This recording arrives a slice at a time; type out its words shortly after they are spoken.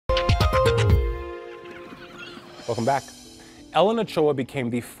Welcome back. Ellen Ochoa became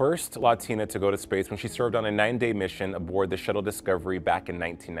the first Latina to go to space when she served on a 9-day mission aboard the shuttle Discovery back in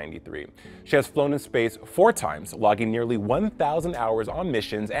 1993. She has flown in space 4 times, logging nearly 1,000 hours on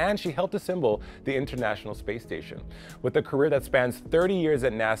missions, and she helped assemble the International Space Station. With a career that spans 30 years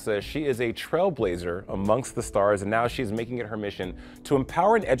at NASA, she is a trailblazer amongst the stars, and now she is making it her mission to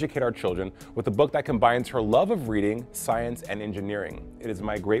empower and educate our children with a book that combines her love of reading, science, and engineering. It is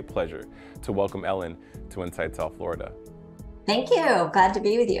my great pleasure to welcome Ellen to Inside South Florida. Thank you. Glad to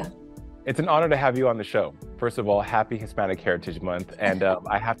be with you. It's an honor to have you on the show. First of all, happy Hispanic Heritage Month. And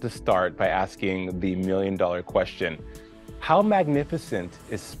I have to start by asking the million-dollar question. How magnificent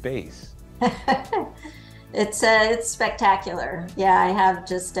is space? It's spectacular. Yeah, I have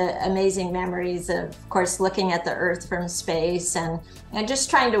just amazing memories of course, looking at the Earth from space and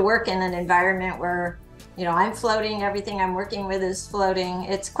just trying to work in an environment where, I'm floating, everything I'm working with is floating.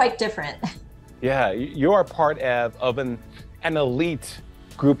 It's quite different. Yeah, you are part of an elite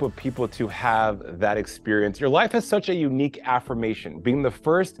group of people to have that experience. Your life has such a unique affirmation, being the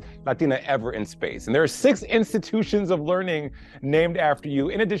first Latina ever in space. And there are 6 institutions of learning named after you,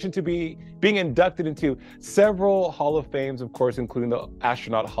 in addition to being inducted into several Hall of Fames, of course, including the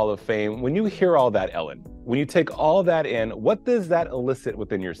Astronaut Hall of Fame. When you hear all that, Ellen, when you take all that in, what does that elicit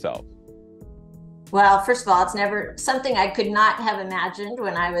within yourself? Well, first of all, it's never something I could not have imagined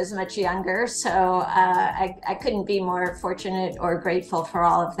when I was much younger. So I couldn't be more fortunate or grateful for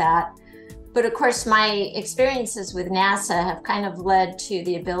all of that. But of course, my experiences with NASA have kind of led to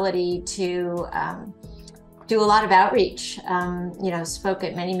the ability to do a lot of outreach. Spoke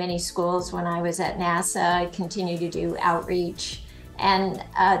at many schools when I was at NASA. I continue to do outreach. And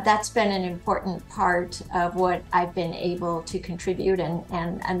that's been an important part of what I've been able to contribute and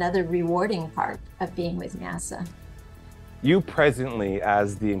another rewarding part of being with NASA. You presently,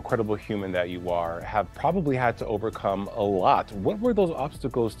 as the incredible human that you are, have probably had to overcome a lot. What were those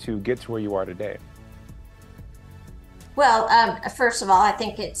obstacles to get to where you are today? Well, first of all, I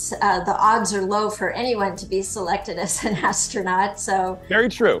think it's the odds are low for anyone to be selected as an astronaut. So very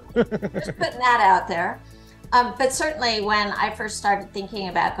true. Just putting that out there. But certainly when I first started thinking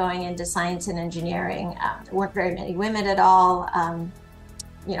about going into science and engineering, there weren't very many women at all,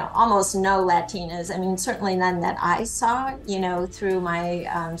 almost no Latinas. I mean, certainly none that I saw, through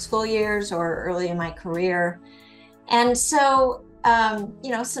my school years or early in my career. And so,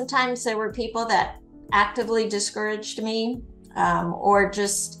 sometimes there were people that actively discouraged me or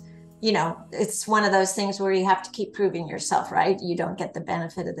just, it's one of those things where you have to keep proving yourself, right? You don't get the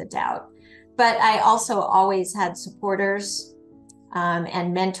benefit of the doubt. But I also always had supporters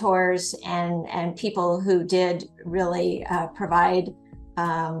and mentors and people who did really provide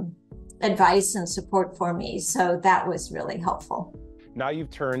advice and support for me. So that was really helpful. Now you've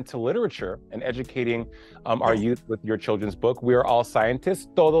turned to literature and educating our youth with your children's book, We Are All Scientists,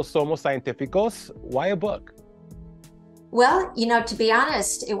 Todos Somos Científicos. Why a book? Well, to be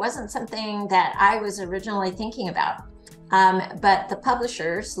honest, it wasn't something that I was originally thinking about. But the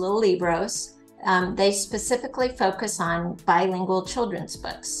publishers, Little Libros, they specifically focus on bilingual children's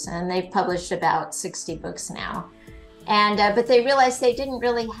books, and they've published about 60 books now. And but they realized they didn't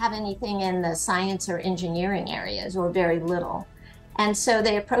really have anything in the science or engineering areas, or very little. And so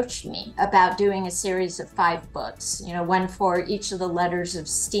they approached me about doing a series of 5 books, one for each of the letters of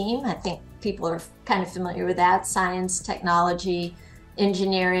STEAM. I think people are kind of familiar with that: science, technology,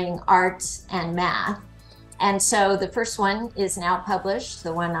 engineering, arts, and math. And so the first one is now published,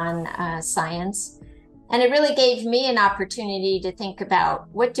 the one on science. And it really gave me an opportunity to think about,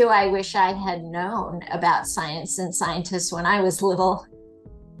 what do I wish I had known about science and scientists when I was little?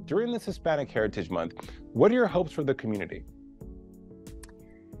 During this Hispanic Heritage Month, what are your hopes for the community?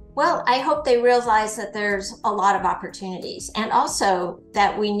 Well, I hope they realize that there's a lot of opportunities, and also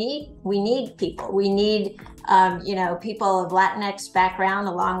that we need people. We need people of Latinx background,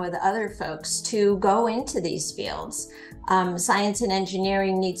 along with other folks, to go into these fields. Science and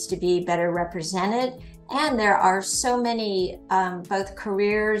engineering needs to be better represented, and there are so many both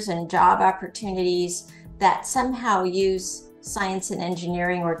careers and job opportunities that somehow use science and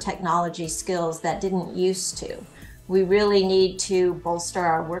engineering or technology skills that didn't used to. We really need to bolster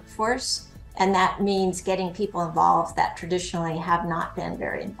our workforce, and that means getting people involved that traditionally have not been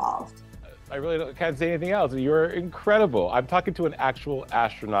very involved. I really can't say anything else. You're incredible. I'm talking to an actual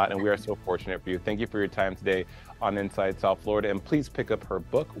astronaut, and we are so fortunate for you. Thank you for your time today on Inside South Florida, and please pick up her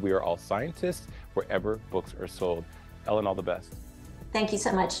book, We Are All Scientists, wherever books are sold. Ellen, all the best. Thank you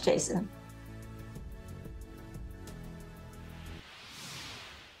so much, Jason.